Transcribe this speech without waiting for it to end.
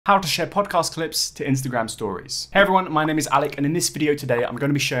How to share podcast clips to Instagram stories. Hey everyone, my name is Alec, and in this video today, I'm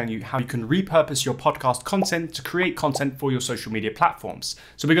going to be showing you how you can repurpose your podcast content to create content for your social media platforms.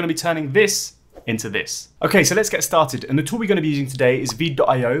 So we're going to be turning this into this. Okay, so let's get started. And the tool we're going to be using today is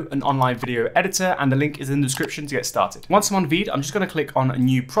VEED.io, an online video editor, and the link is in the description to get started. Once I'm on VEED, I'm just going to click on a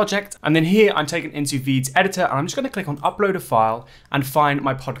new project, and then here I'm taken into VEED's editor, and I'm just going to click on upload a file and find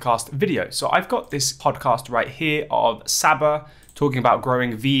my podcast video. So I've got this podcast right here of Saba talking about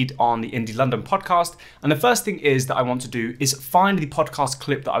growing VEED on the Indie London podcast. And the first thing is that I want to do is find the podcast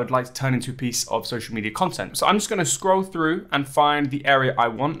clip that I would like to turn into a piece of social media content. So I'm just going to scroll through and find the area I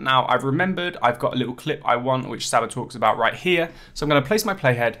want. Now I've remembered I've got a little clip I want, which Saba talks about right here. So I'm going to place my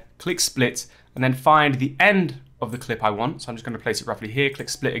playhead, click split, and then find the end of the clip I want. So I'm just going to place it roughly here, click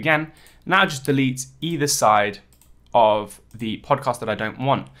split again. Now just delete either side of the podcast that I don't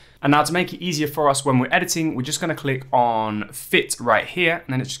want. And now to make it easier for us when we're editing, we're just going to click on fit right here,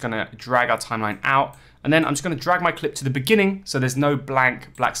 and then it's just going to drag our timeline out. And then I'm just going to drag my clip to the beginning, so there's no black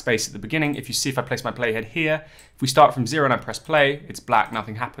space at the beginning. If you see, if I place my playhead here, if we start from 0 and I press play, it's black,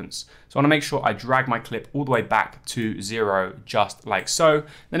 nothing happens. So I want to make sure I drag my clip all the way back to 0, just like so.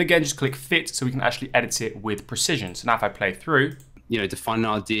 Then again, just click fit so we can actually edit it with precision. So now if I play through, defining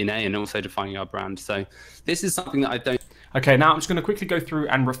our DNA and also defining our brand. So this is something that I don't. Okay, now I'm just going to quickly go through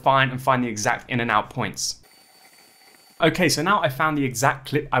and refine and find the exact in and out points. Okay, so now I found the exact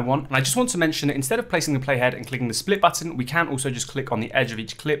clip I want, and I just want to mention that instead of placing the playhead and clicking the split button, we can also just click on the edge of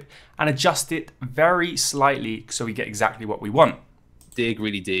each clip and adjust it very slightly so we get exactly what we want. Dig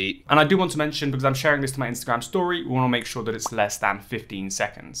really deep. And I do want to mention, because I'm sharing this to my Instagram story, we want to make sure that it's less than 15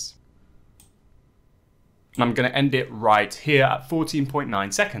 seconds. And I'm going to end it right here at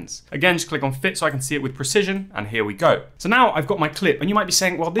 14.9 seconds. Again, just click on fit so I can see it with precision, and here we go. So now I've got my clip, and you might be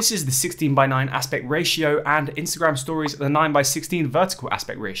saying, well, this is the 16:9 aspect ratio and Instagram stories the 9:16 vertical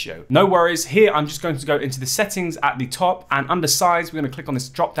aspect ratio. No worries, here I'm just going to go into the settings at the top, and under size, we're going to click on this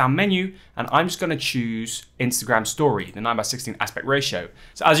drop down menu, and I'm just going to choose Instagram story, the 9:16 aspect ratio.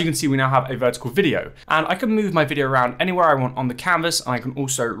 So as you can see, we now have a vertical video, and I can move my video around anywhere I want on the canvas, and I can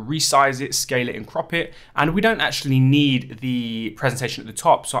also resize it, scale it, and crop it. And we don't actually need the presentation at the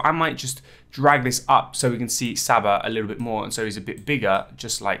top, so I might just drag this up so we can see Saba a little bit more, and so he's a bit bigger,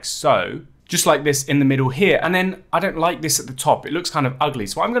 just like so. Just like this in the middle here. And then I don't like this at the top. It looks kind of ugly.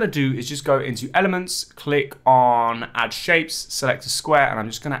 So what I'm going to do is just go into elements, click on add shapes, select a square, and I'm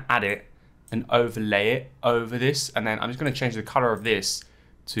just going to add it and overlay it over this. And then I'm just going to change the color of this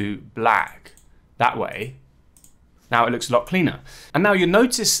to black. That way, now it looks a lot cleaner. And now you'll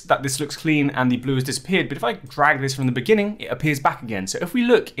notice that this looks clean and the blue has disappeared, but if I drag this from the beginning, it appears back again. So if we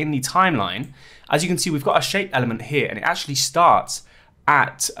look in the timeline, as you can see, we've got a shape element here, and it actually starts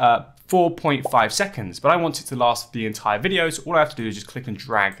at 4.5 seconds, but I want it to last for the entire video. So all I have to do is just click and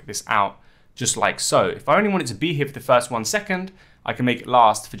drag this out just like so. If I only want it to be here for the first 1 second, I can make it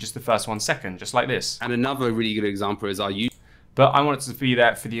last for just the first 1 second, just like this. And another really good example is our YouTube. But I want it to be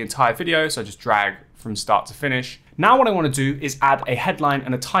there for the entire video, so I just drag from start to finish. Now what I want to do is add a headline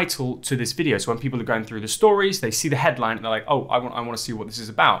and a title to this video. So when people are going through the stories, they see the headline and they're like, oh, I want to see what this is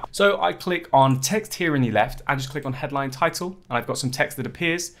about. So I click on text here in the left and just click on headline title, and I've got some text that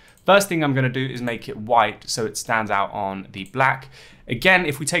appears. First thing I'm going to do is make it white so it stands out on the black. Again,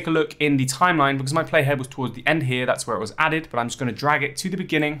 if we take a look in the timeline, because my playhead was towards the end here, that's where it was added, but I'm just going to drag it to the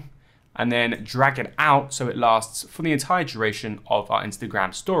beginning and then drag it out so it lasts for the entire duration of our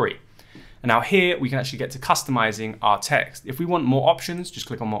Instagram story. And now here we can actually get to customizing our text. If we want more options, just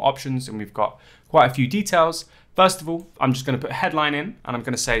click on more options, and we've got quite a few details. First of all, I'm just going to put a headline in, and I'm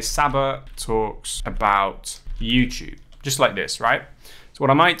going to say Saba talks about YouTube, just like this, right? So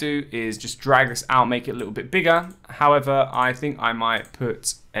what I might do is just drag this out, make it a little bit bigger. However, I think I might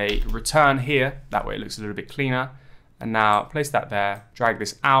put a return here. That way it looks a little bit cleaner. And now place that there, drag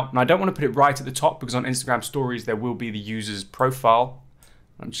this out. And I don't want to put it right at the top, because on Instagram stories, there will be the user's profile.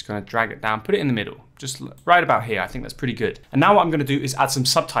 I'm just going to drag it down, put it in the middle, just right about here. I think that's pretty good. And now what I'm going to do is add some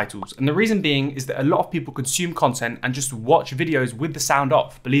subtitles. And the reason being is that a lot of people consume content and just watch videos with the sound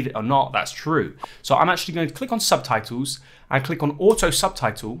off. Believe it or not, that's true. So I'm actually going to click on subtitles and click on auto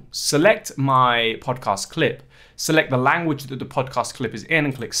subtitle, select my podcast clip, select the language that the podcast clip is in,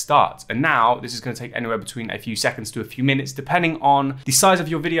 and click start. And now this is going to take anywhere between a few seconds to a few minutes, depending on the size of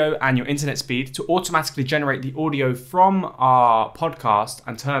your video and your internet speed, to automatically generate the audio from our podcast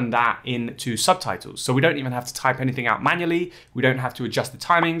and turn that into subtitles. So we don't even have to type anything out manually. We don't have to adjust the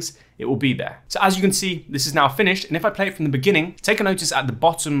timings. It will be there. So as you can see, this is now finished. And if I play it from the beginning, take a notice at the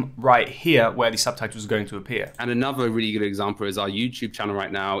bottom right here where the subtitles are going to appear. And another really good example is our YouTube channel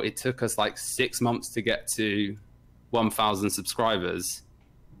right now. It took us like 6 months to get to 1,000 subscribers.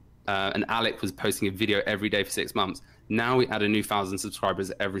 and Alec was posting a video every day for 6 months. Now we add a new 1,000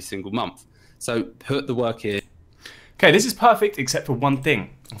 subscribers every single month. So put the work in. Okay, this is perfect except for one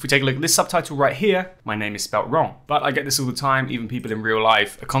thing. If we take a look at this subtitle right here, my name is spelt wrong. But I get this all the time. Even people in real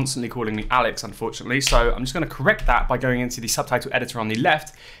life are constantly calling me Alex, unfortunately. So I'm just going to correct that by going into the subtitle editor on the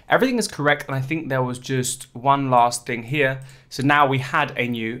left. Everything is correct, and I think there was just one last thing here. So now we had a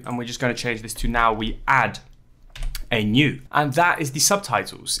new, and we're just going to change this to now we add a new. And that is the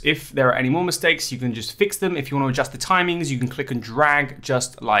subtitles. If there are any more mistakes, you can just fix them. If you want to adjust the timings, you can click and drag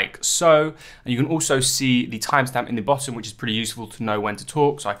just like so. And you can also see the timestamp in the bottom, which is pretty useful to know when to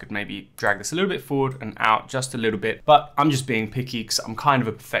talk. So I could maybe drag this a little bit forward and out just a little bit, but I'm just being picky because I'm kind of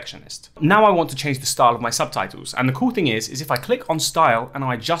a perfectionist. Now I want to change the style of my subtitles. And the cool thing is if I click on style and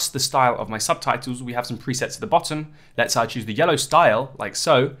I adjust the style of my subtitles, we have some presets at the bottom. Let's say I choose the yellow style like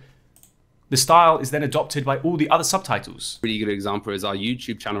so. The style is then adopted by all the other subtitles. Really good example is our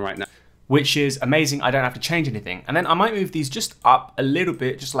YouTube channel right now, which is amazing. I don't have to change anything. And then I might move these just up a little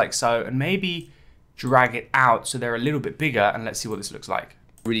bit, just like so, and maybe drag it out so they're a little bit bigger, and let's see what this looks like.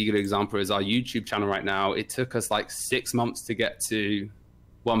 Really good example is our YouTube channel right now. It took us like 6 months to get to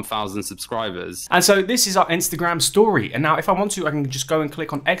 1,000 subscribers. And so this is our Instagram story. And now if I want to, I can just go and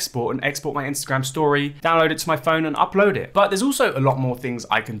click on export and export my Instagram story, download it to my phone and upload it. But there's also a lot more things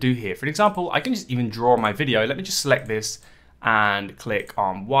I can do here. For example, I can just even draw my video. Let me just select this and click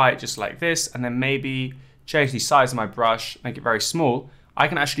on white, just like this, and then maybe change the size of my brush, make it very small. I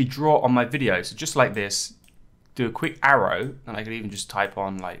can actually draw on my video. So just like this, do a quick arrow, and I could even just type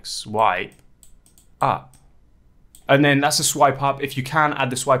on like swipe up. And then that's a swipe up. If you can, add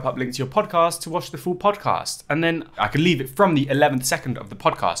the swipe up link to your podcast to watch the full podcast. And then I can leave it from the 11th second of the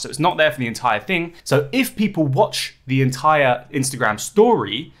podcast. So it's not there for the entire thing. So if people watch the entire Instagram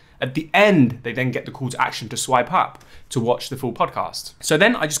story, at the end, they then get the call to action to swipe up to watch the full podcast. So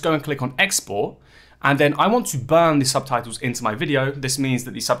then I just go and click on export. And then I want to burn the subtitles into my video. This means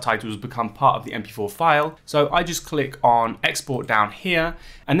that the subtitles become part of the MP4 file. So I just click on export down here,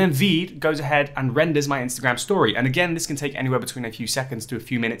 and then VEED goes ahead and renders my Instagram story. And again, this can take anywhere between a few seconds to a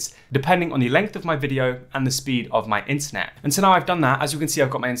few minutes, depending on the length of my video and the speed of my internet. And so now I've done that, as you can see, I've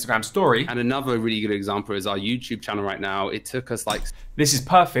got my Instagram story. And another really good example is our YouTube channel right now. It took us like... This is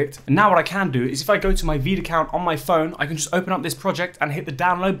perfect. And now what I can do is if I go to my VEED account on my phone, I can just open up this project and hit the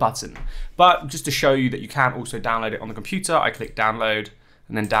download button. But just to show you that you can also download it on the computer, I click download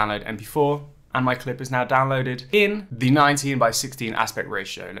and then download MP4, and my clip is now downloaded in the 19:16 aspect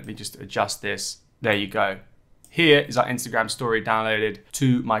ratio. Let me just adjust this. There you go. Here is our Instagram story downloaded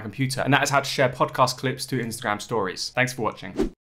to my computer, and that is how to share podcast clips to Instagram stories. Thanks for watching.